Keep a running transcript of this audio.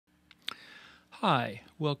Hi,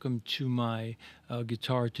 welcome to my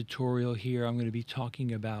guitar tutorial here. I'm going to be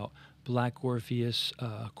talking about Black Orpheus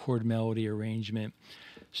chord melody arrangement.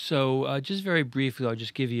 So just very briefly, I'll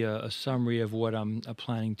just give you a summary of what I'm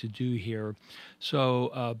planning to do here.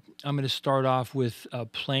 So I'm going to start off with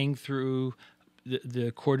playing through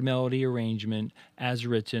the chord melody arrangement as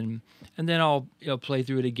written, and then I'll play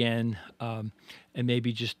through it again and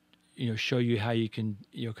maybe just show you how you can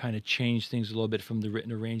kind of change things a little bit from the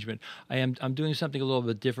written arrangement. I'm doing something a little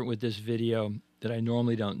bit different with this video that I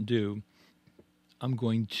normally don't do. I'm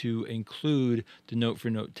going to include the note for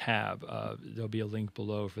note tab. There'll be a link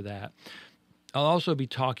below for that. I'll also be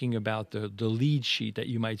talking about the lead sheet that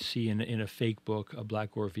you might see in a fake book, a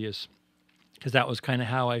Black Orpheus, because that was kind of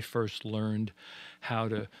how I first learned how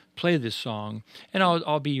to play this song. And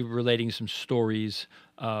I'll be relating some stories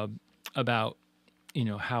about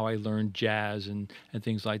how I learned jazz and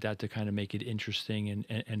things like that to kind of make it interesting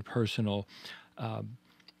and personal. Let's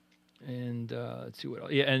see what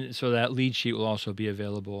else. Yeah, and so that lead sheet will also be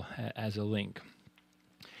available as a link.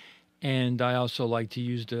 And I also like to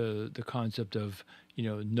use the concept of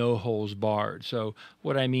no holes barred. So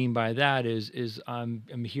what I mean by that is I'm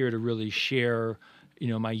here to really share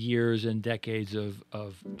my years and decades of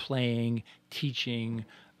playing, teaching,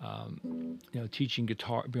 teaching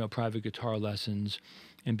guitar, private guitar lessons,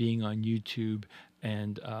 and being on YouTube.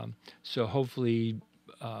 And so hopefully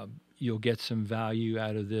you'll get some value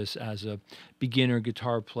out of this as a beginner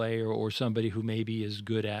guitar player or somebody who maybe is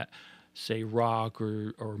good at, say, rock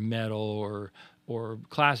or metal or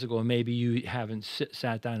classical, and maybe you haven't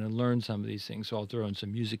sat down and learned some of these things. So I'll throw in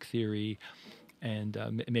some music theory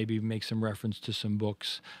and maybe make some reference to some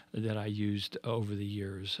books that I used over the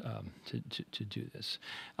years to do this.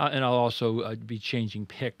 And I'll also be changing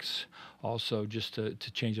picks also just to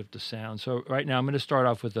change up the sound. So right now I'm going to start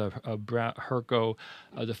off with a Herco,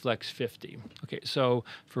 the Flex 50. Okay, so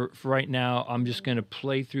for right now I'm just going to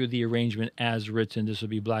play through the arrangement as written. This will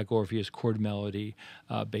be Black Orpheus chord melody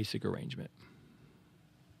basic arrangement.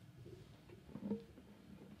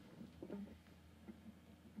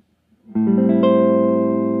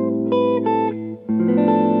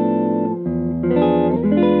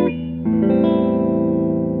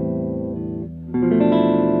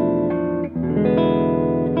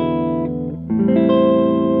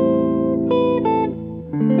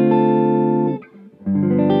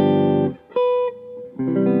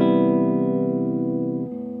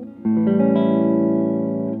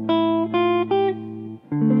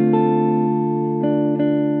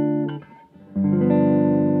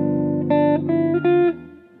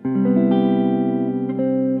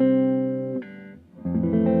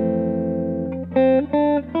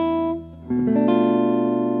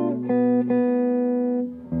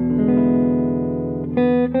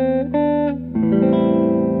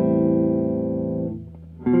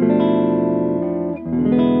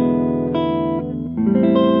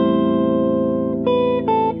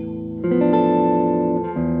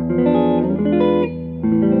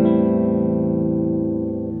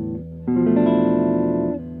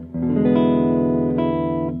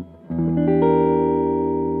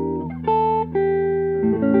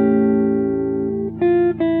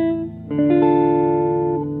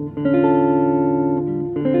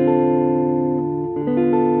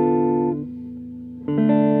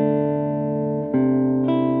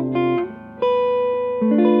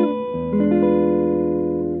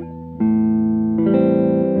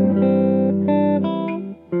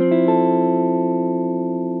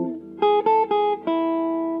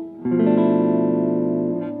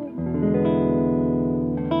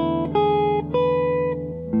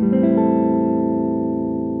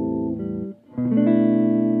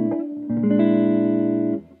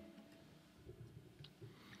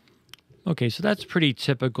 Okay, so that's pretty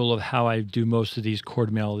typical of how I do most of these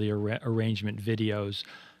chord melody arrangement videos.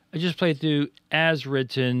 I just play through as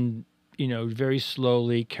written, very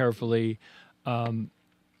slowly, carefully,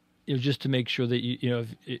 just to make sure that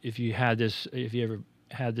if you ever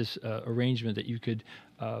had this arrangement, that you could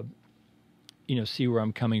see where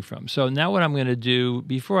I'm coming from. So now what I'm going to do,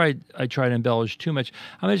 before I try to embellish too much,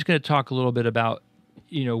 I'm just going to talk a little bit about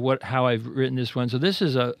how I've written this one. So this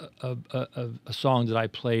is a song that I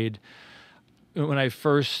played when I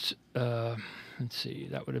first, let's see,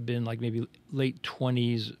 that would have been like maybe late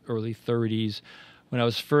 20s, early 30s. When I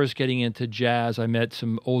was first getting into jazz, I met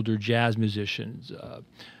some older jazz musicians,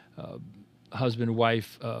 husband,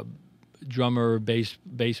 wife, drummer, bass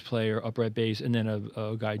player, upright bass, and then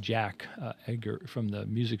a guy, Jack Edgar, from the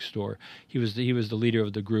music store. He was the leader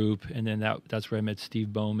of the group, and then that's where I met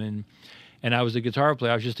Steve Bowman. and I was a guitar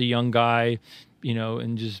player. I was just a young guy, you know,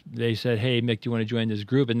 and just they said, "Hey, Mick, do you want to join this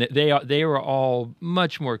group?" And they were all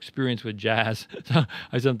much more experienced with jazz. So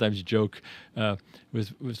I sometimes joke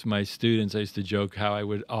with my students. I used to joke how I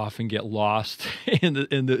would often get lost in the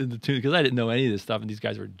tune because I didn't know any of this stuff, and these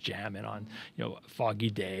guys were jamming on, you know, Foggy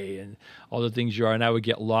Day and all the things you are, and I would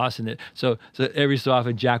get lost in it. So every so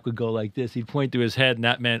often Jack would go like this. He'd point to his head, and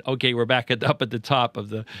that meant, okay, we're back up at the top of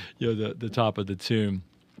the, you know, the top of the tune.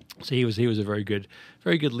 So he was a very good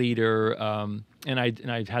leader, and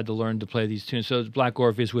I had to learn to play these tunes. So Black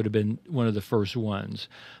Orpheus would have been one of the first ones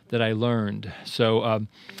that I learned. So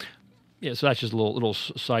yeah, so that's just a little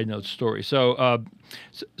side note story. So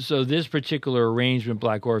so this particular arrangement,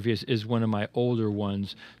 Black Orpheus, is one of my older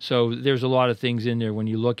ones. So there's a lot of things in there when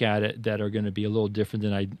you look at it that are going to be a little different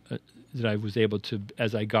than I was able to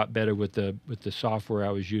as I got better with the software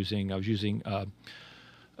I was using. I was using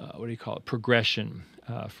what do you call it? Progression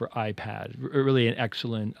for iPad. Really an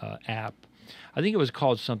excellent app. I think it was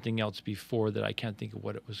called something else before that. I can't think of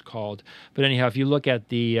what it was called. But anyhow, if you look at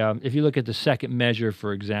the second measure,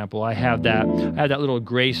 for example, I have that little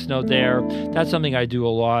grace note there. That's something I do a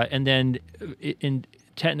lot. And then in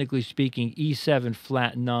technically speaking, E7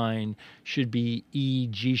 flat 9 should be E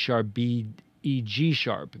G sharp B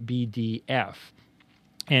D F.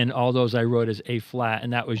 And all those I wrote as A flat,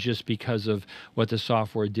 and that was just because of what the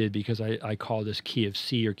software did, because I call this key of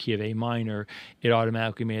C or key of A minor. It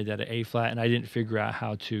automatically made that an A flat, and I didn't figure out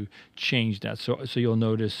how to change that. So you'll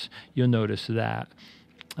notice that.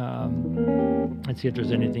 Let's see if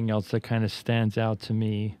there's anything else that kind of stands out to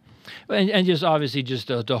me. And just obviously just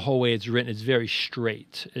the whole way it's written, it's very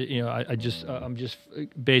straight. You know, I'm just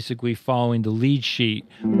basically following the lead sheet.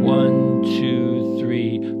 1, 2,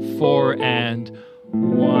 3, 4, and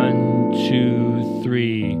 1, 2,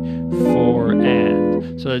 3, 4,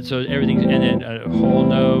 and so everything's, and then a whole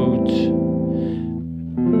note,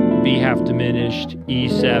 B half diminished,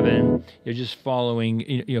 E7. You're just following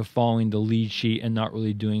the lead sheet and not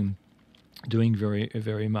really doing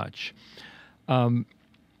very much. So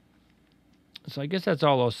I guess that's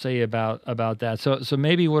all I'll say about that. So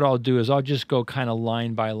maybe what I'll do is I'll just go kind of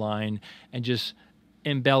line by line and just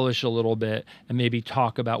embellish a little bit and maybe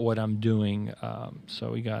talk about what I'm doing.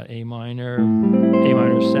 So we got A minor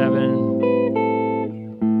 7.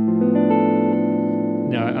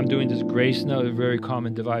 Now I'm doing this grace note, a very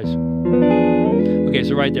common device. Okay,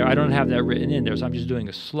 so right there, I don't have that written in there, so I'm just doing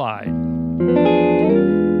a slide.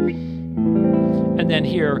 And then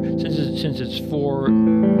here, since it's 4,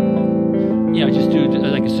 yeah, I just do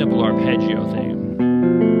like a simple arpeggio thing.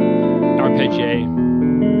 Arpeggiate.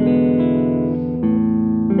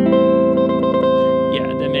 Yeah,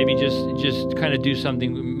 and then maybe just kind of do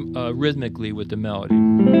something rhythmically with the melody.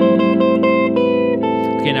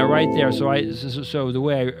 Okay, now right there, so the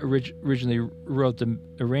way I originally wrote the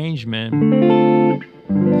arrangement,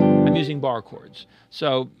 I'm using bar chords.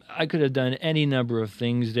 So I could have done any number of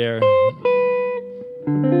things there.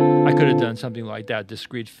 I could have done something like that,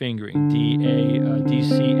 discrete fingering, D, A, D,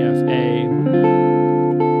 C, F, A.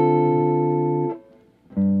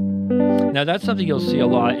 Now that's something you'll see a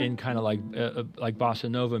lot in kind of like bossa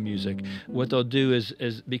nova music. What they'll do is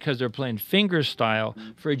because they're playing finger style,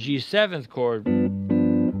 for a G7th chord,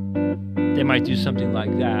 they might do something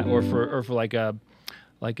like that, or for like an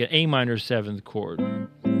A minor 7th chord,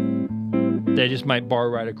 they just might bar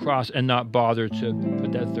right across and not bother to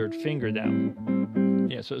put that third finger down.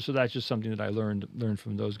 Yeah, so that's just something that I learned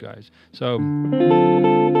from those guys. So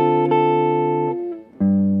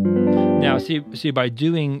now see by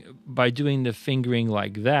doing the fingering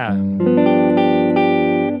like that,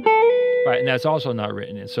 right, and that's also not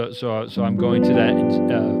written in. So I'm going to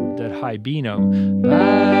that high B note.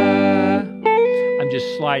 I'm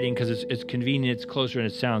just sliding because it's convenient, it's closer, and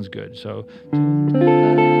it sounds good. So.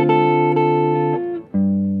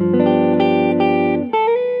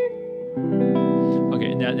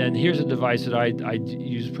 And here's a device that I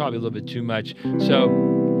use probably a little bit too much. So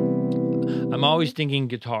I'm always thinking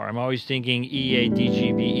guitar. I'm always thinking E, A, D,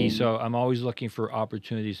 G, B, E. So I'm always looking for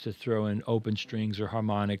opportunities to throw in open strings or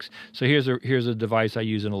harmonics. So here's a device I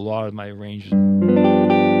use in a lot of my arrangements.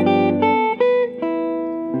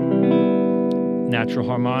 Natural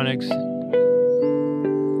harmonics.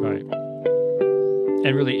 Right.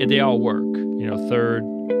 And really, they all work. You know, third,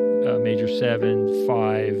 major 7,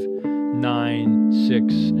 5, 9,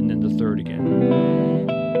 6, and then the third again.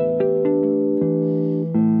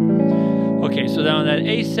 Okay, so now on that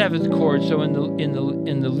A7th chord, so in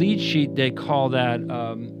the lead sheet they call that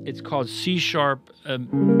it's called C sharp diminished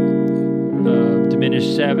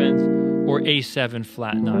 7th or A7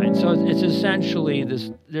 flat 9. So it's essentially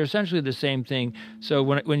this. They're essentially the same thing. So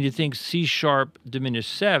when you think C sharp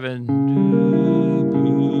diminished 7,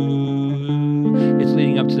 it's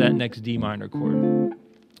leading up to that next D minor chord.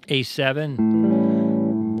 A7,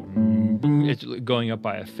 it's going up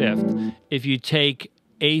by a fifth. If you take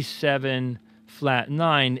A7 flat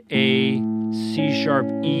 9, A, C sharp,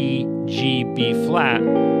 E, G, B flat,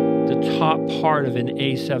 the top part of an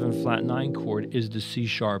A7 flat 9 chord is the C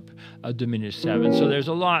sharp diminished 7. So there's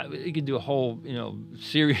a lot. You can do a whole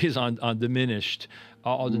series on diminished,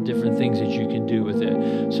 all the different things that you can do with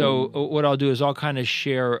it. So what I'll do is I'll kind of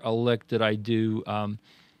share a lick that I do.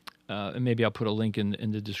 And maybe I'll put a link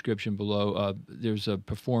in the description below. There's a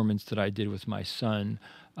performance that I did with my son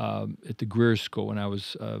at the Grier School when I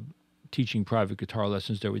was teaching private guitar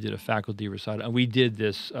lessons there. We did a faculty recital, and we did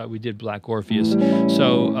this. We did Black Orpheus.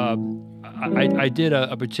 So I did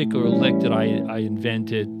a particular lick that I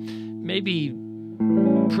invented, maybe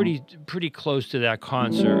pretty close to that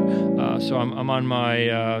concert. So I'm on my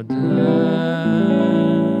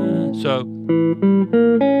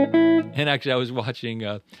and actually I was watching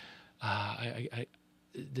the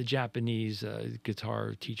Japanese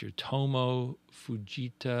guitar teacher Tomo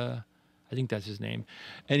Fujita. I think that's his name.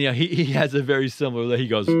 And he has a very similar lick. He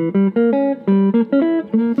goes,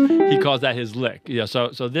 he calls that his lick. Yeah. So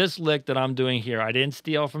this lick that I'm doing here, I didn't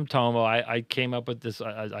steal from Tomo. I came up with this.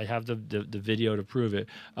 I have the video to prove it.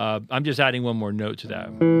 I'm just adding one more note to that.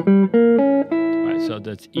 All right. So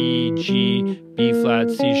that's E, G, B flat,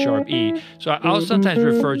 C sharp, E. So I'll sometimes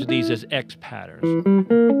refer to these as X patterns.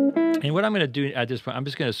 And what I'm going to do at this point, I'm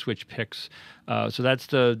just going to switch picks. So that's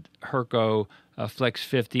the Herco Flex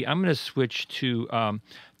 50. I'm going to switch to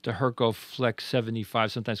the Herco Flex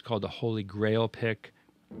 75, sometimes called the Holy Grail pick.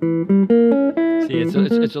 See, it's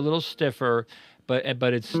a little stiffer, but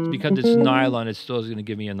it's because it's nylon, it still is going to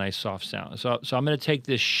give me a nice soft sound. So I'm going to take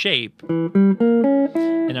this shape,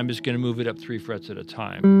 and I'm just going to move it up 3 frets at a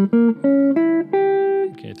time.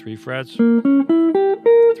 Okay, 3 frets,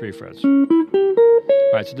 3 frets.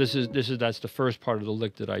 All right, so that's the first part of the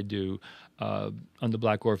lick that I do on the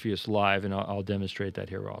Black Orpheus live, and I'll demonstrate that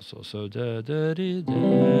here also. So da, da, da,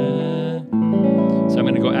 da. So I'm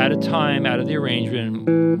going to go at a time out of the arrangement.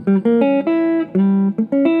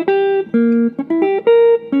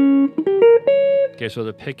 Okay, so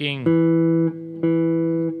the picking.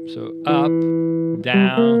 So up,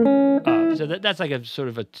 down, up. So that's like a sort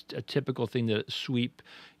of a typical thing that a sweep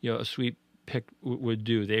pick would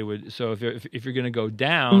do. They would. So if you're going to go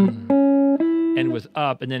down, end with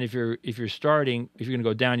up, and then if you're going to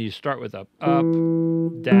go down, you start with up,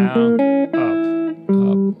 down, up.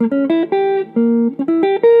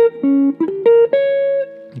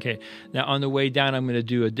 Okay. Now on the way down, I'm going to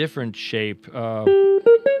do a different shape.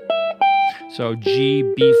 So G,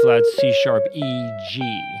 B flat, C sharp, E, G.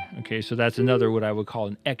 Okay, so that's another what I would call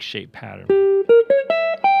an X-shaped pattern.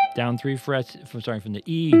 Down 3 frets, starting from the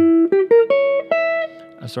E,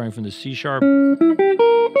 starting from the C sharp,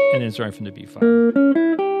 and then starting from the B flat.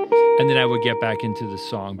 And then I would get back into the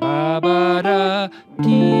song. Ba, ba, da,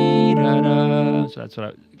 dee, da, da. So that's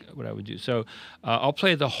what I would do. So I'll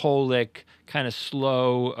play the whole lick kind of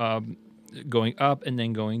slow, going up and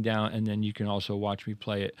then going down, and then you can also watch me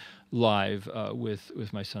play it live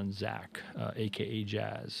with my son Zach, aka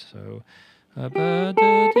Jazz. So ba,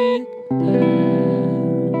 da, dee, da.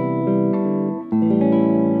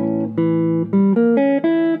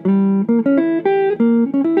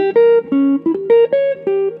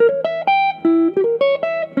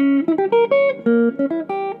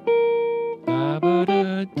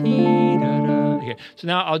 Okay, so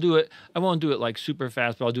now I'll do it. I won't do it like super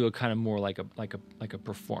fast, but I'll do it kind of more like a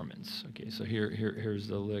performance. Okay, so here's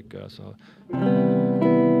the lick.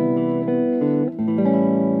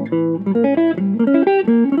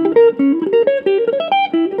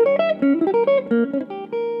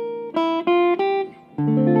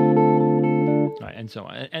 And so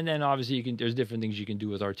on, and then obviously there's different things you can do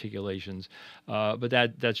with articulations, but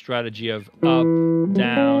that strategy of up,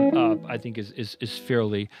 down, up, I think is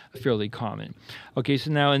fairly common. Okay,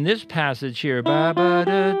 so now in this passage here, ba ba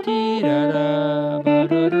da dee da da, ba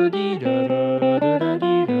da da dee da da da da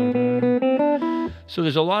dee da da. So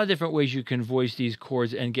there's a lot of different ways you can voice these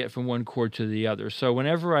chords and get from one chord to the other. So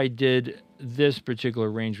whenever I did this particular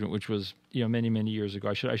arrangement, which was many years ago,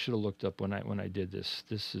 I should have looked up when I did this.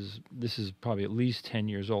 This is probably at least 10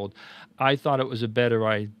 years old. I thought it was a better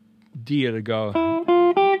idea to go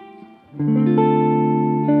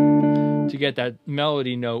to get that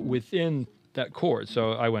melody note within that chord.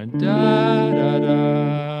 So I went da da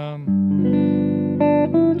da,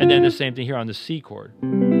 and then the same thing here on the C chord.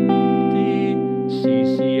 D,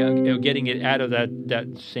 C, C, getting it out of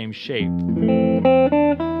that same shape.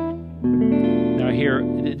 Now here,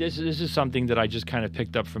 this is something that I just kind of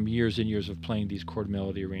picked up from years and years of playing these chord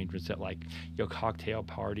melody arrangements at, like, cocktail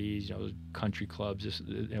parties, country clubs,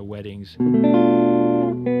 weddings.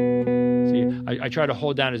 See, I try to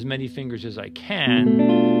hold down as many fingers as I can.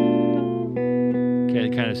 Okay,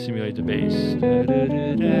 to kind of simulate the bass.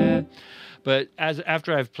 But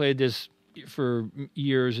after I've played this for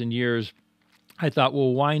years and years, I thought,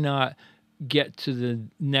 well, why not get to the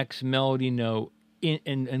next melody note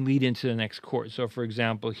and lead into the next chord? So, for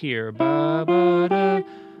example, here, ba, ba, da.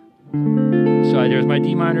 So there's my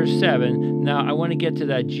D minor 7. Now I want to get to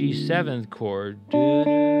that G7th chord.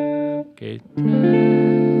 Okay.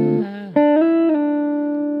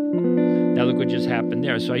 Now look what just happened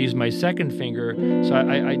there. So I use my second finger. So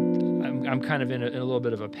I'm kind of in a little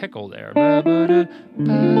bit of a pickle there. Ba, ba, da, ba,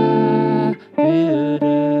 da, da.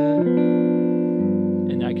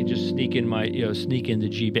 And I can just sneak in the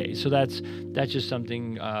G bass. So that's just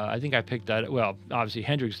something I think I picked that. Well, obviously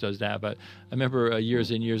Hendrix does that, but I remember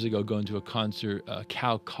years and years ago going to a concert.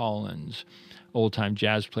 Cal Collins, old-time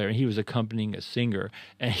jazz player, and he was accompanying a singer.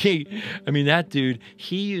 And that dude,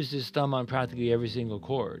 he used his thumb on practically every single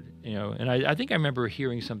chord. And I think I remember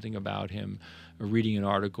hearing something about him, or reading an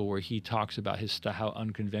article where he talks about his how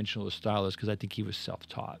unconventional his style is, because I think he was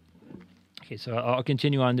self-taught. Okay, so I'll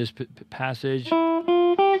continue on this passage. D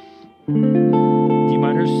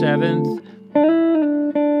minor 7th.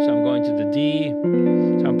 So I'm going to the D.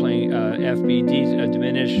 So I'm playing F, B, D,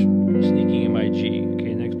 diminished, sneaking in my G.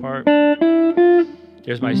 Okay, next part.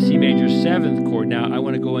 There's my C major 7th chord. Now I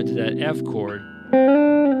want to go into that F chord.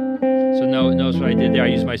 So notice what I did there. I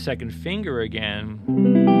used my second finger again.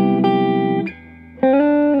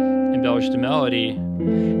 Embellished the melody.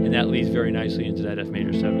 And that leads very nicely into that F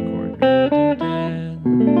major 7 chord.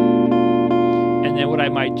 And then what I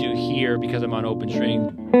might do here, because I'm on open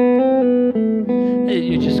string,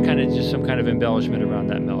 it's just some kind of embellishment around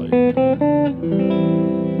that melody.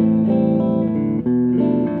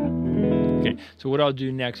 Okay, so what I'll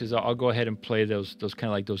do next is I'll go ahead and play those kind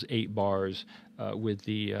of like those 8 bars with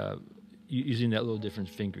the using that little different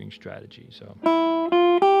fingering strategy. So.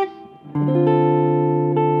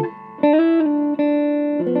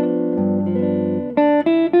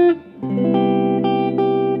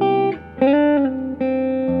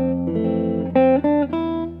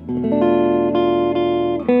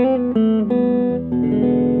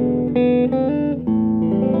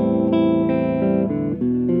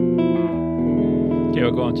 Okay,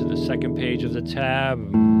 we'll go on to the second page of the tab.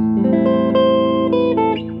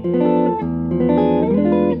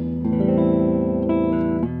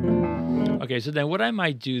 Okay, so then what I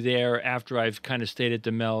might do there after I've kind of stated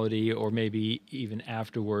the melody, or maybe even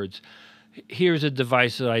afterwards, here's a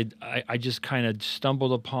device that I just kind of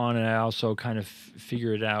stumbled upon, and I also kind of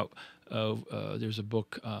figured out. There's a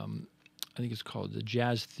book, I think it's called The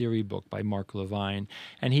Jazz Theory Book by Mark Levine,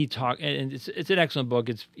 and he and it's an excellent book.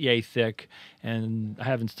 It's yay thick, and I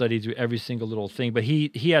haven't studied through every single little thing, but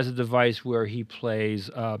he has a device where he plays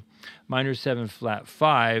minor 7 flat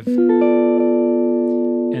 5,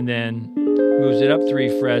 and then moves it up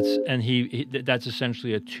 3 frets, and that's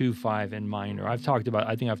essentially a 2-5 in minor. I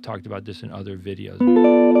think I've talked about this in other videos.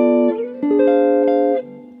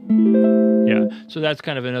 Yeah, so that's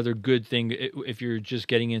kind of another good thing if you're just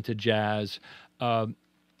getting into jazz. And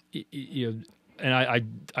I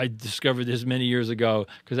discovered this many years ago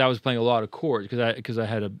because I was playing a lot of chords because I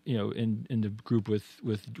had in the group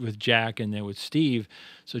with Jack and then with Steve.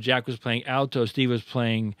 So Jack was playing alto, Steve was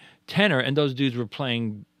playing tenor, and those dudes were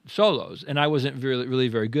playing solos, and I wasn't really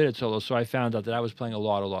very good at solos, so I found out that I was playing a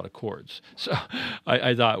lot of chords. So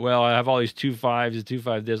I thought, well, I have all these 2-5s, a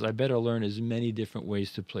 2-5 this, I better learn as many different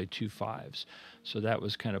ways to play 2-5s. So that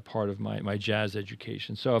was kind of part of my jazz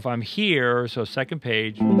education. So if I'm here, so second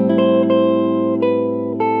page. Okay,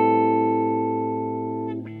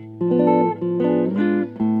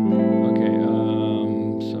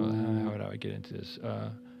 so how would I get into this?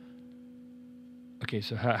 Okay,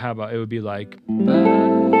 so how about it would be like.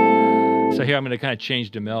 So here I'm going to kind of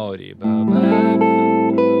change the melody. Okay,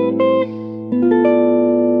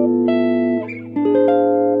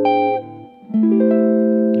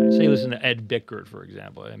 say listen to Ed Bickert, for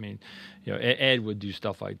example. I mean, Ed would do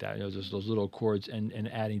stuff like that. Just those little chords and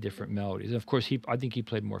adding different melodies. And of course, I think he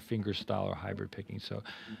played more finger style or hybrid picking. So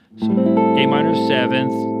A minor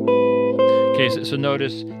 7th. Okay, so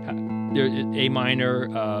notice there A minor.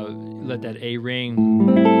 Let that A ring.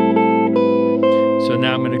 So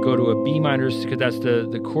now I'm going to go to a B minor, because that's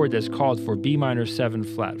the chord that's called for, B minor 7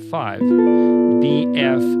 flat 5, B,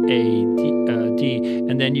 F, A, D,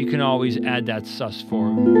 and then you can always add that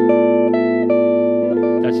sus4.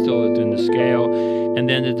 That's still within the scale. And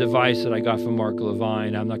then the device that I got from Mark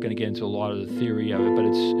Levine, I'm not going to get into a lot of the theory of it, but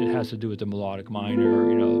it has to do with the melodic minor.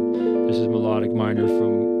 You know, this is melodic minor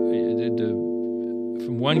from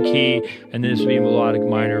one key, and this would be melodic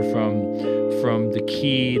minor from the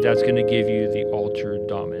key that's going to give you the altered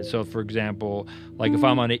dominant. So for example, like if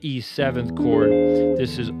I'm on an E7th chord,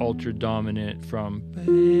 this is altered dominant from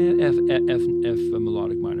F a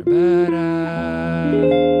melodic minor,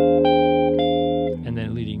 and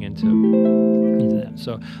then leading into that.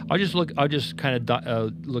 So I'll just kind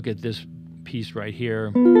of look at this piece right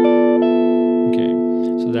here. Okay,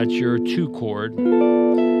 so that's your 2 chord.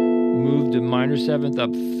 Move the minor 7th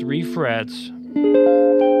up 3 frets,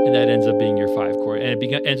 and that ends up being your 5 chord, and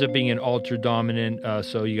it ends up being an altered dominant.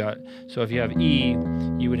 So if you have E,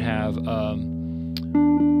 you would have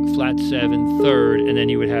flat 7 3rd, and then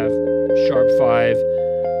you would have sharp 5,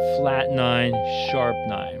 flat 9, sharp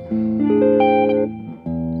 9.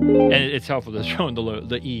 And it's helpful to show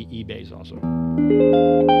the E bass also.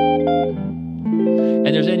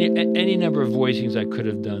 And there's any number of voicings I could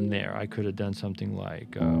have done there. I could have done something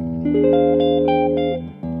like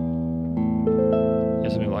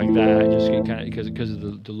something like that, just kind of because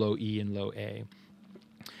of the low E and low A.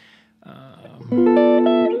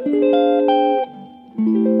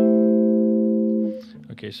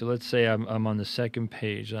 Okay, so let's say I'm on the 2nd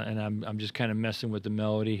page, and I'm just kind of messing with the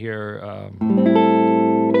melody here.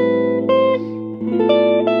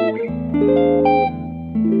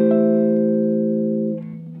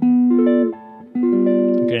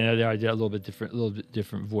 There I did a little bit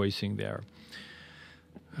different voicing there.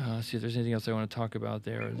 Let's see if there's anything else I want to talk about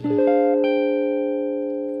there.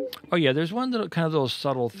 Oh yeah, there's one little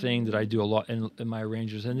subtle thing that I do a lot in my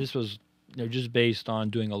arrangements, and this was just based on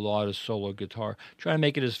doing a lot of solo guitar, trying to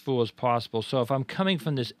make it as full as possible. So if I'm coming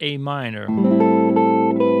from this A minor,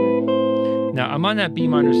 now I'm on that B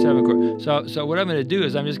minor 7 chord. So what I'm going to do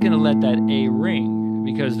is I'm just going to let that A ring,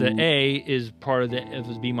 because the A is part of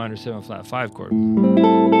the B minor 7 flat 5 chord.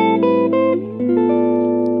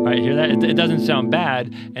 Right, hear that? It doesn't sound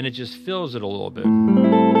bad, and it just fills it a little bit.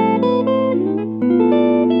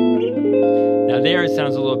 Now there it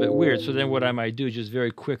sounds a little bit weird. So then what I might do is just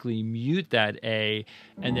very quickly mute that A,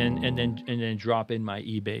 and then drop in my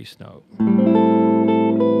E bass note.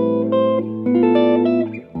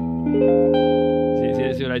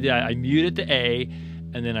 See what I did? I muted the A,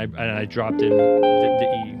 and then I dropped in the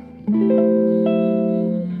E.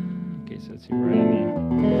 Okay, so let's see right in there.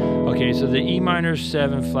 Okay, so the E minor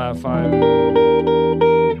 7 flat 5.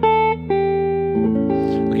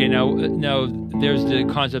 Okay, now there's the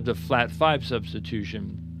concept of flat 5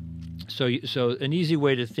 substitution. So an easy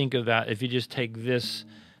way to think of that, if you just take this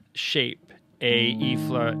shape, A, E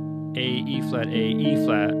flat, A, E flat, A, E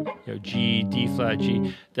flat, G, D flat,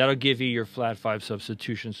 G, that'll give you your flat 5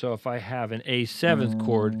 substitution. So if I have an A 7th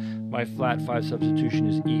chord, my flat 5 substitution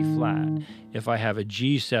is E flat. If I have a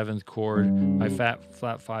G 7th chord, my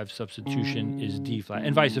flat 5 substitution is D flat,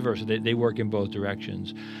 and vice versa. They work in both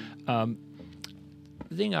directions. The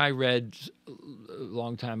thing I read a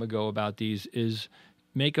long time ago about these is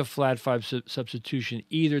make a flat 5 substitution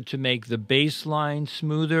either to make the bass line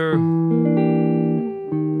smoother,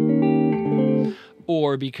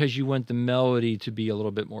 or because you want the melody to be a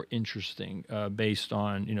little bit more interesting, based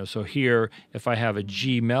on, so here, if I have a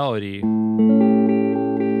G melody,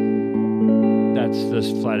 that's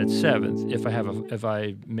this flat at 7th. If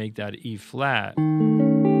I make that E flat,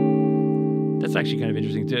 that's actually kind of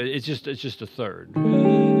interesting too. It's just a 3rd,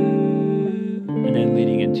 and then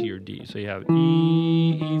leading into your D. So you have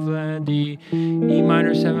E, E flat, D, E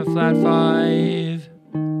minor 7 flat 5,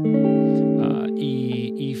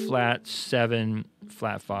 E flat 7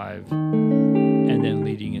 flat 5, and then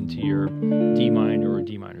leading into your D minor or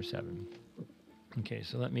D minor 7. Okay,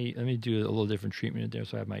 so let me do a little different treatment there.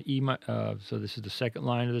 So I have my E minor. So this is the 2nd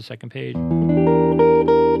line of the 2nd page.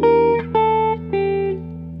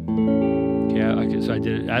 Okay, so I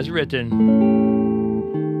did it as written.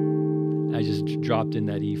 I just dropped in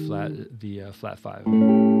that E flat, the flat 5.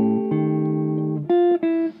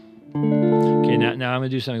 Okay, now I'm going to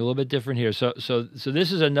do something a little bit different here. So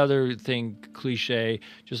this is another thing, cliche,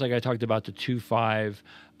 just like I talked about the 2-5.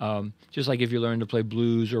 Just like if you learn to play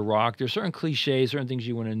blues or rock, there's certain cliches, certain things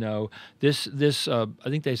you want to know. This I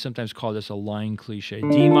think they sometimes call this a line cliche.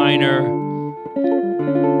 D minor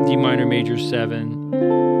major 7,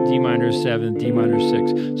 D minor 7, D minor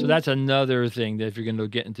 6. So that's another thing that if you're going to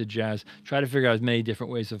get into jazz, try to figure out as many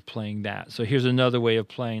different ways of playing that. So here's another way of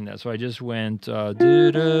playing that. So I just went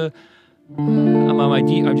I'm on my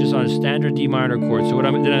D. I'm just on a standard D minor chord. So what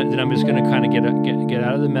then I'm just going to kind of get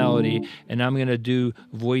out of the melody, and I'm going to do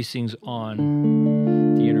voicings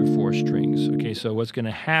on the inner 4 strings. Okay, so what's going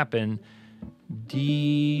to happen?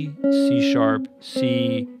 D, C sharp,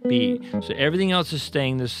 C, B. So everything else is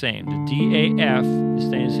staying the same. The D, A, F is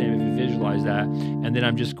staying the same if you visualize that. And then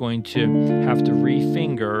I'm just going to have to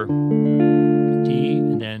refinger D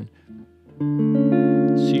and then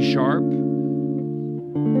C sharp.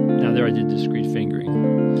 Now there I did discrete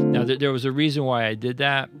fingering. Now there was a reason why I did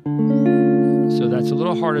that. So that's a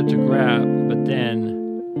little harder to grab, but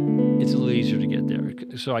then it's a little easier to get there.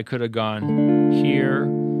 So I could have gone here,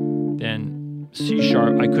 then C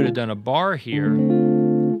sharp. I could have done a bar here,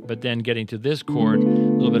 but then getting to this chord, a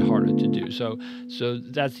little bit harder to do. So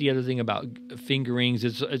that's the other thing about fingerings.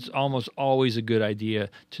 It's almost always a good idea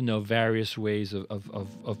to know various ways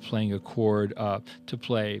of playing a chord to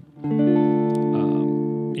play.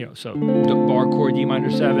 So bar chord D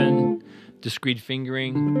minor 7, discrete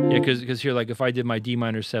fingering. Yeah, because here, like if I did my D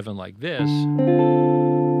minor 7 like this,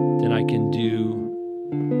 then I can do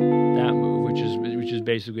that move, which is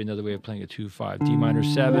basically another way of playing a 2/5. D minor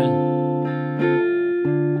 7.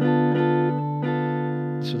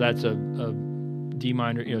 So that's a D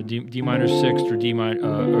minor, D minor 6th or D minor,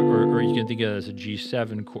 or you can think of it as a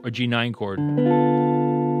G7 chord, a G9 chord.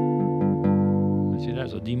 See that?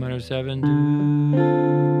 So D minor 7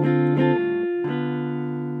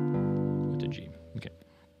 with the G. Okay.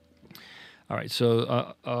 All right.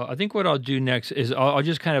 So I think what I'll do next is I'll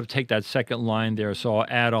just kind of take that second line there. So I'll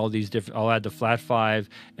add all these different. I'll add the flat 5,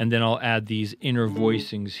 and then I'll add these inner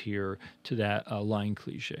voicings here to that line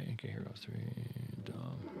cliche. Okay. Here goes 3.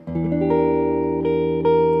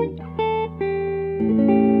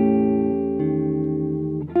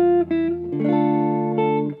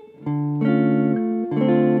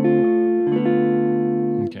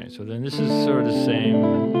 So then this is sort of the same.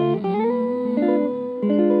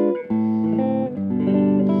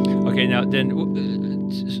 Okay, now then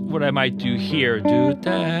what I might do here, do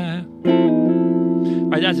that. All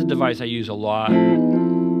right, that's a device I use a lot.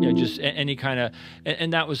 Yeah, just any kind of,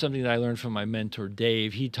 and that was something that I learned from my mentor,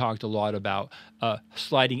 Dave. He talked a lot about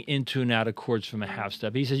sliding into and out of chords from a half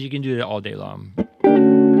step. He says you can do that all day long.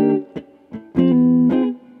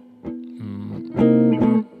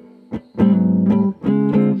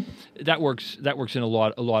 That works in a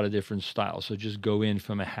lot of different styles. So just go in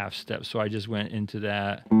from a half step. So I just went into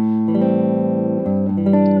that.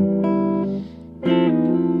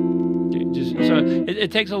 So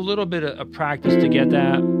it takes a little bit of practice to get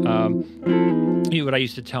that. What I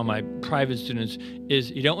used to tell my private students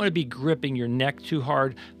is you don't want to be gripping your neck too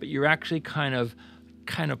hard, but you're actually kind of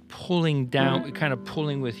pulling down, kind of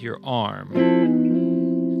pulling with your arm.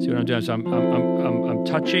 See what I'm doing? So I'm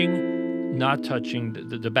touching, not touching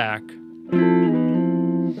the back,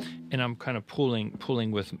 and I'm kind of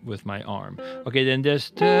pulling with my arm. Okay, then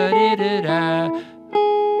this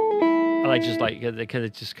I like because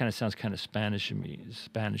it just kind of sounds kind of Spanishy.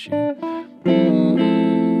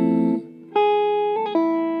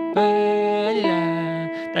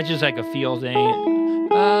 That's just like a feel thing.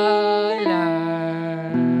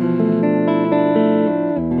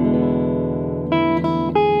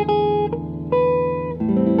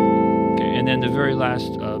 And then the very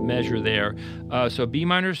last measure there, so B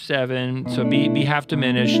minor 7, so B half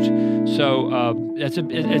diminished. So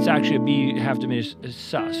it's actually a B half diminished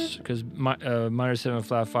sus, because minor 7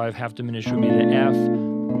 flat 5 half diminished would be the F.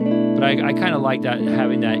 But I kind of like that,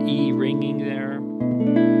 having that E ringing there.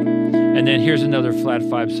 And then here's another flat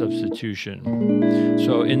 5 substitution.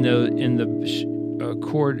 So in the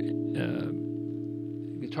chord.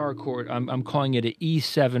 Guitar chord, I'm calling it an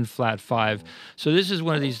E7 flat 5. So this is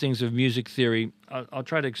one of these things of music theory. I'll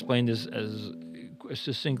try to explain this as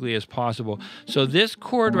succinctly as possible. So this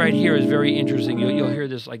chord right here is very interesting. You'll hear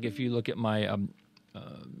this like if you look at my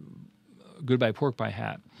Goodbye Pork Pie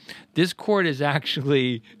hat. This chord is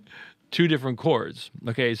actually 2 different chords.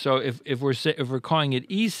 Okay, so if we're calling it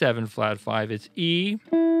E7 flat 5, it's E,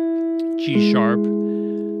 G sharp,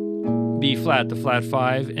 B flat, the flat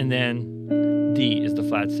 5, and then D is the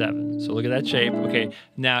flat 7. So look at that shape. Okay,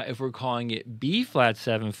 now if we're calling it B flat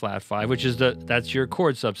 7 flat 5, which is that's your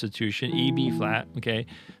chord substitution, E, B flat, okay?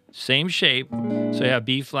 Same shape. So you have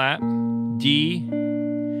B flat, D,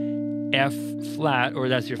 F flat, or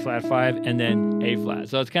that's your flat 5, and then A flat.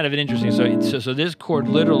 So it's kind of an interesting. So this chord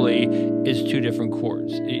literally is 2 different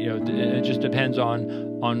chords. It just depends on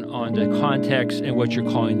the context and what you're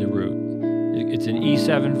calling the root. It's an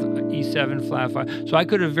E7 flat 5. So I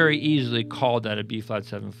could have very easily called that a B flat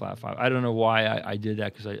 7 flat 5. I don't know why I did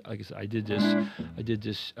that, because I did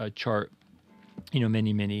this chart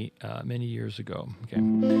many years ago.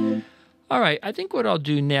 Okay. All right. I think what I'll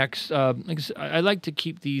do next, like I like to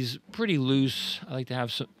keep these pretty loose. I like to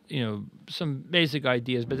have some basic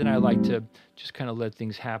ideas, but then I like to just kind of let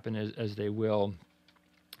things happen as they will.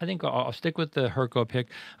 I think I'll stick with the Herco pick.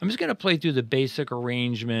 I'm just going to play through the basic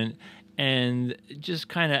arrangement and just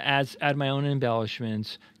kind of add my own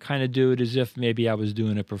embellishments, kind of do it as if maybe I was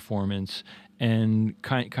doing a performance and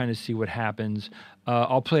kind of see what happens.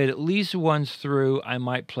 I'll play it at least once through. I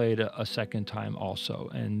might play it a second time also.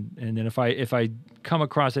 And then if I come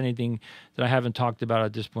across anything that I haven't talked about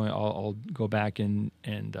at this point, I'll go back and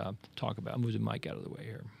talk about it. I'll move the mic out of the way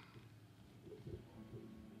here.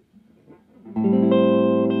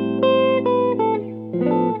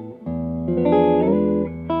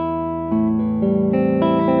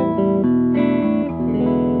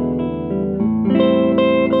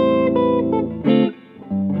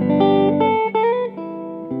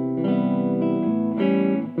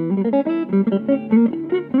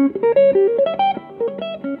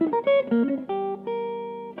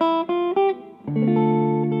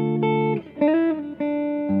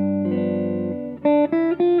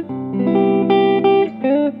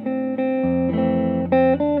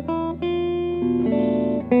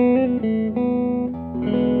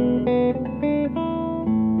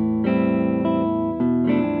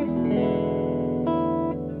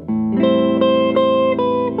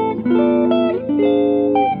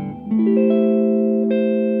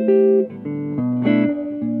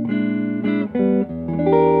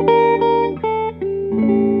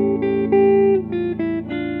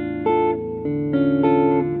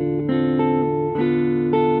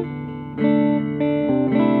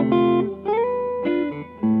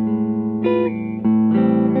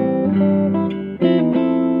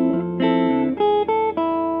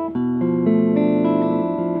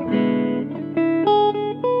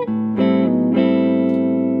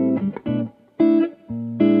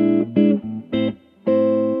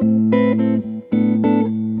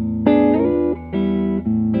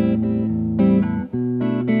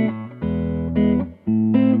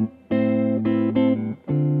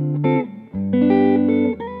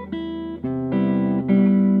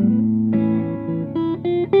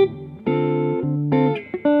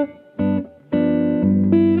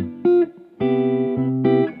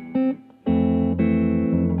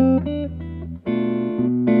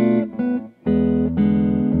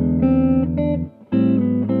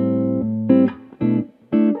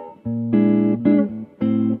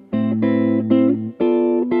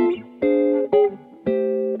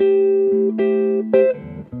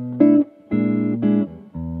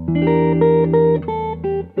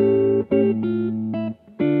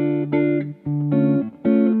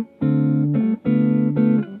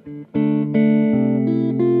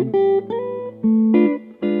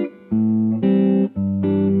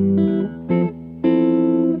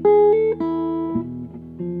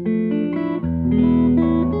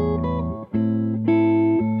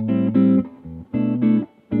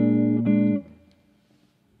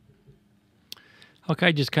 Okay,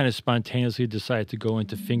 I just kind of spontaneously decided to go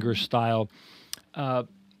into finger style.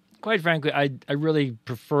 Quite frankly, I really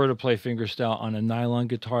prefer to play finger style on a nylon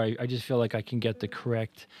guitar. I just feel like I can get the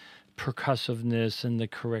correct percussiveness and the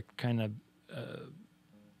correct kind of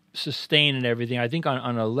sustain and everything. I think on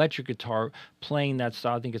an electric guitar, playing that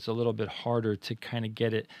style, I think it's a little bit harder to kind of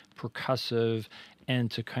get it percussive and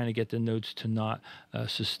to kind of get the notes to not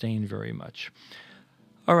sustain very much.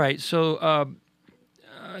 All right, so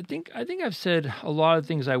I think I've said a lot of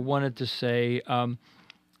things I wanted to say. I'm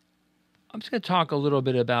just going to talk a little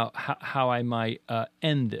bit about how I might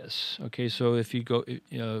end this. Okay, so if you go,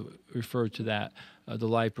 refer to that, the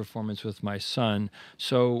live performance with my son.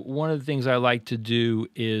 So one of the things I like to do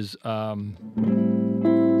is kind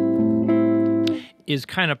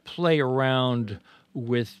of play around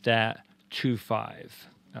with that 2/5.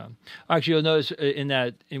 Actually, you'll notice in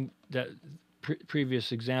that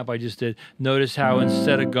previous example I just did, notice how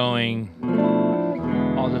instead of going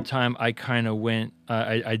all the time, I kind of went,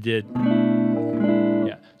 I did,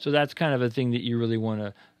 yeah. So that's kind of a thing that you really want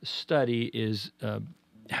to study is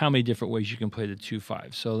how many different ways you can play the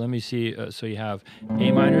 2/5. So let me see, so you have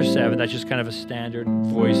A minor 7, that's just kind of a standard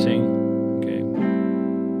voicing, okay.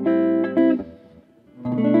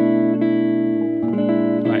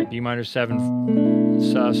 All right, B minor 7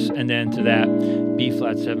 sus, and then to that, B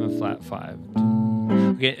flat 7 flat 5.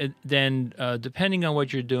 Okay, then depending on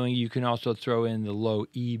what you're doing, you can also throw in the low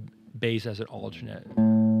E bass as an alternate.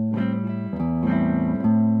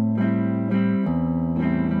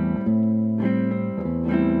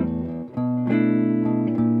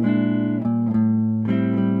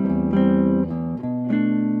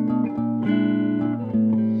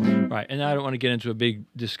 and I don't want to get into a big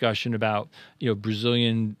discussion about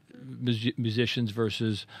Brazilian musicians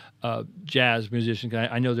versus jazz musicians.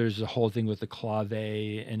 I know there's a whole thing with the clave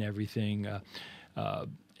and everything,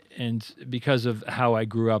 and because of how I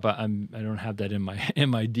grew up, I don't have that in my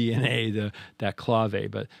DNA, that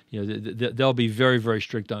clave. But they'll be very, very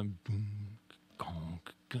strict on.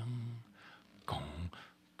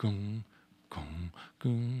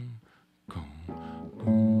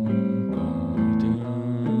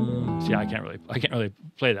 See, I can't really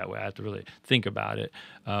play that way. I have to really think about it.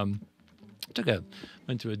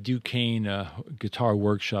 Went to a Duquesne guitar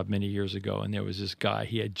workshop many years ago, and there was this guy.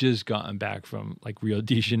 He had just gotten back from like Rio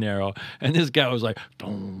de Janeiro, and this guy was like,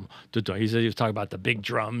 dum, dum, dum. He said he was talking about the big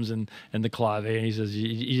drums and the clave, and he says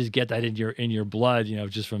you just get that in your blood,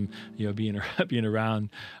 just from being around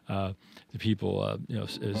the people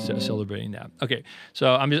celebrating that. Okay,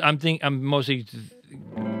 so I'm mostly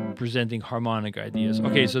presenting harmonic ideas.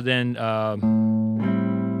 Okay, so then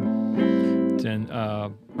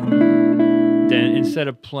instead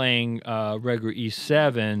of playing regular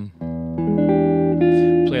E7,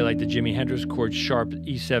 play like the Jimi Hendrix chord, sharp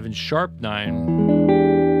E7 sharp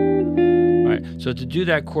 9. Right. So to do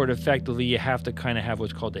that chord effectively, you have to kind of have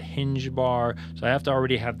what's called a hinge bar. So I have to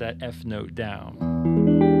already have that F note down.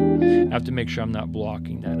 I have to make sure I'm not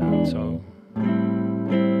blocking that out. So.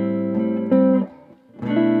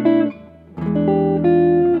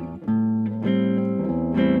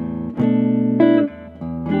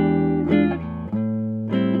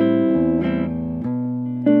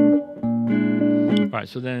 Right,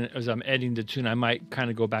 so then as I'm editing the tune, I might kind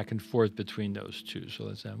of go back and forth between those two. So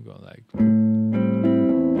let's say I'm going like.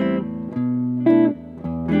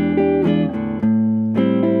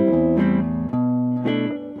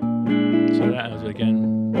 So that, I'll do it again.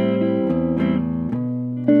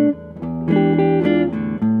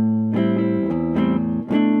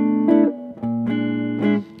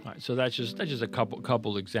 So that's just a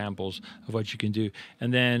couple examples of what you can do.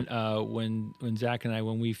 And then when Zach and I,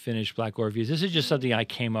 when we finished Black Orpheus, this is just something I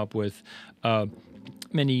came up with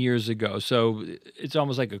many years ago. So it's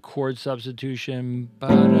almost like a chord substitution.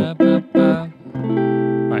 Ba-da-ba-ba.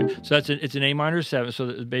 Right. So it's an A minor 7. So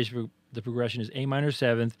the progression is A minor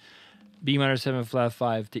 7th, B minor 7 flat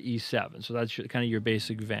 5 to E7. So that's kind of your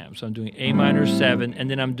basic vamp. So I'm doing A minor 7,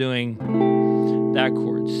 and then I'm doing that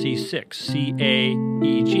chord, C6, C, A,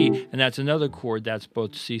 E, G. And that's another chord that's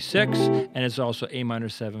both C6 and it's also A minor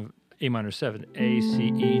 7, A,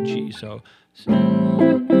 C, E, G. So,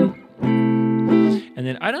 and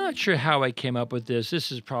then I'm not sure how I came up with this.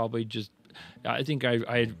 This is probably just, I think I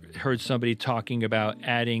had heard somebody talking about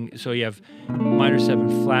adding, so you have minor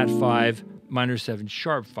 7 flat 5, minor 7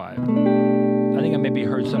 sharp 5. I think I maybe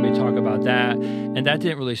heard somebody talk about that, and that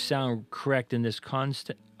didn't really sound correct in this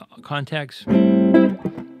context.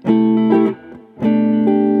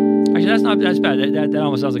 Actually, that's bad. That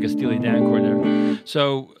almost sounds like a Steely Dan chord there.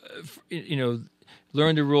 So,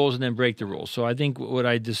 learn the rules and then break the rules. So I think what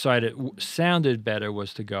I decided sounded better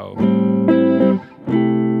was to go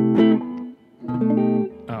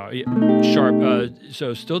sharp.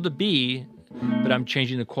 So still the B, but I'm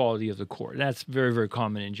changing the quality of the chord. That's very, very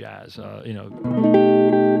common in jazz. Okay,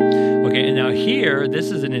 and now here, this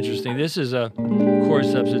is a chord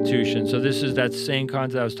substitution. So this is that same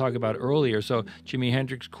concept I was talking about earlier. So Jimi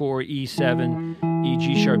Hendrix chord, E7, E,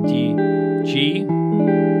 G sharp, D, G,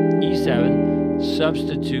 E7,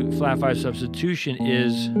 substitute, flat 5 substitution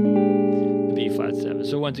is the B flat 7.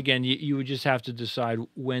 So once again, you would just have to decide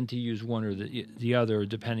when to use one or the other,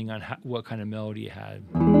 depending on what kind of melody you had.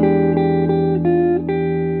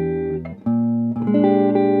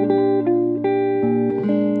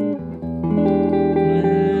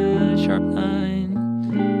 Sharp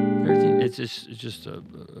 9. Everything. It's just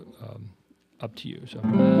up to you. So. All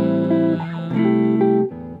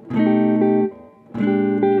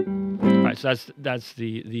right. So that's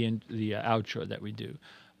the outro that we do.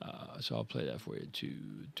 So I'll play that for you. 2,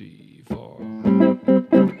 3, 4.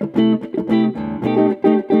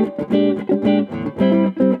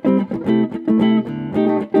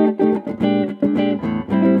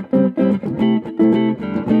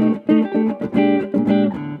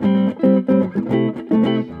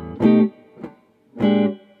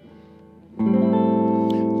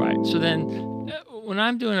 So then, when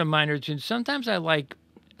I'm doing a minor tune, sometimes I like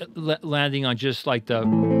landing on just like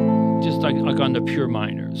on the pure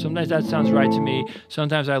minor. Sometimes that sounds right to me.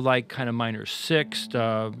 Sometimes I like kind of minor 6.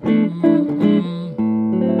 That's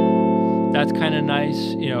kind of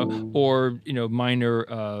nice, or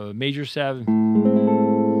minor major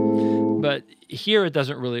 7. But here it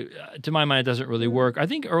doesn't really, to my mind, it doesn't really work. I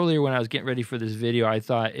think earlier when I was getting ready for this video, I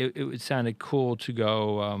thought it sounded cool to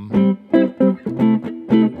go.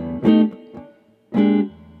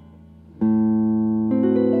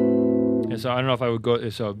 so I don't know if I would go,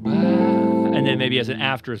 so, and then maybe as an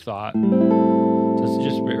afterthought. So it's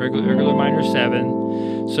just regular minor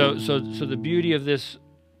 7. So the beauty of this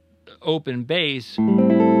open bass,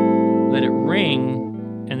 let it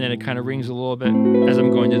ring, and then it kind of rings a little bit as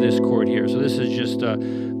I'm going to this chord here. So this is just,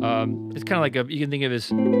 it's kind of like you can think of it as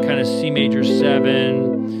kind of C major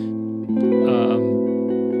 7,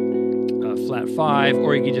 flat 5,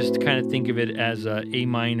 or you can just kind of think of it as a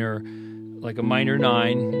minor, like a minor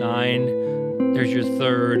 9, there's your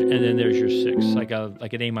 3rd, and then there's your 6, like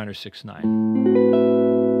an A minor 6, 9.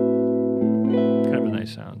 Kind of a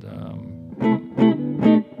nice sound.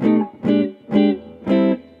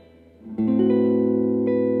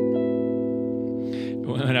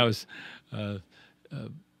 When I was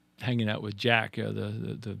hanging out with Jack,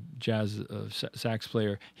 the jazz sax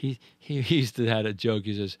player, he used to have a joke.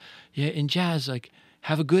 He says, "Yeah, in jazz, like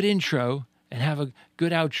have a good intro and have a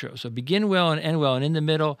good outro. So begin well and end well, and in the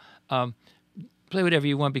middle, play whatever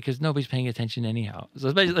you want because nobody's paying attention anyhow." So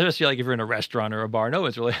especially like if you're in a restaurant or a bar, no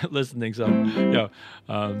one's really listening. So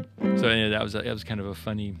so anyway, that was kind of a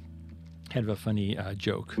funny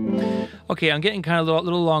joke. Okay, I'm getting kind of a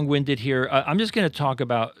little long-winded here. I'm just going to talk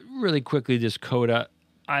about really quickly this coda.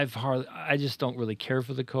 I just don't really care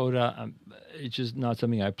for the coda. It's just not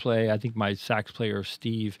something I play. I think my sax player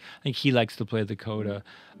Steve, I think he likes to play the coda.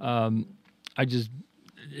 I just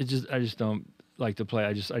don't like to play.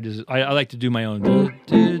 I like to do my own.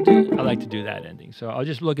 I like to do that ending. So I'll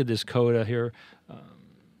just look at this coda here.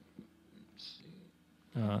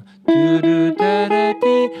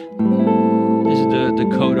 This is the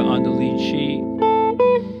coda on the lead sheet.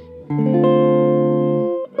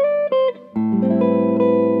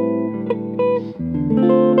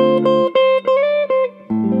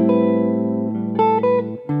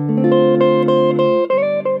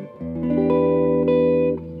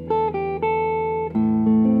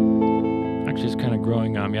 Actually, it's kind of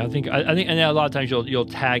growing on me. I think, and then a lot of times you'll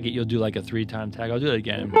tag it. You'll do like a 3-time tag. I'll do it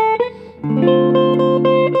again.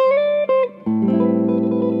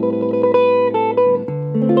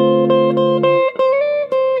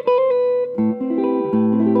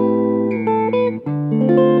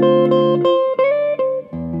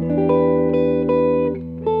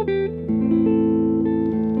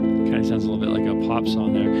 Sounds a little bit like a pop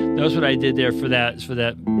song there. Notice what I did there for that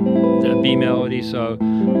B melody. So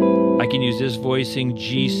I can use this voicing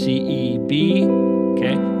G, C, E, B,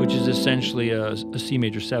 okay, which is essentially a C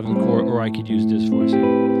major 7 chord, or I could use this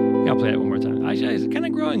voicing. I'll play that one more time. Actually, it's kind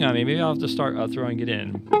of growing on me. Maybe I'll have to start throwing it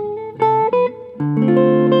in.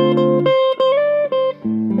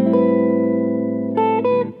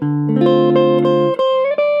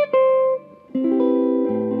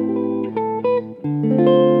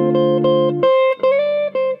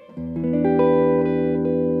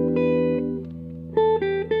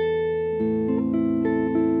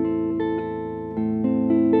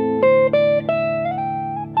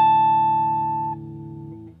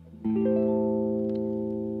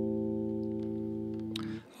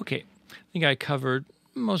 Okay, I think I covered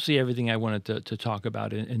mostly everything I wanted to talk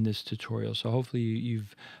about in this tutorial. So hopefully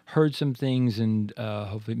you've heard some things, and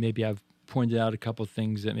hopefully maybe I've pointed out a couple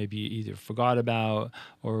things that maybe you either forgot about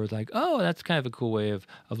or like, oh, that's kind of a cool way of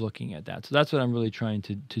looking at that. So that's what I'm really trying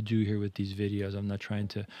to do here with these videos. I'm not trying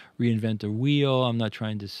to reinvent the wheel. I'm not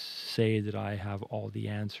trying to say that I have all the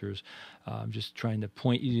answers. I'm just trying to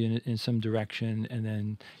point you in some direction, and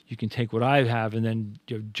then you can take what I have and then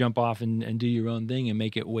jump off and do your own thing and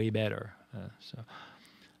make it way better.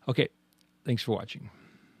 Okay, thanks for watching.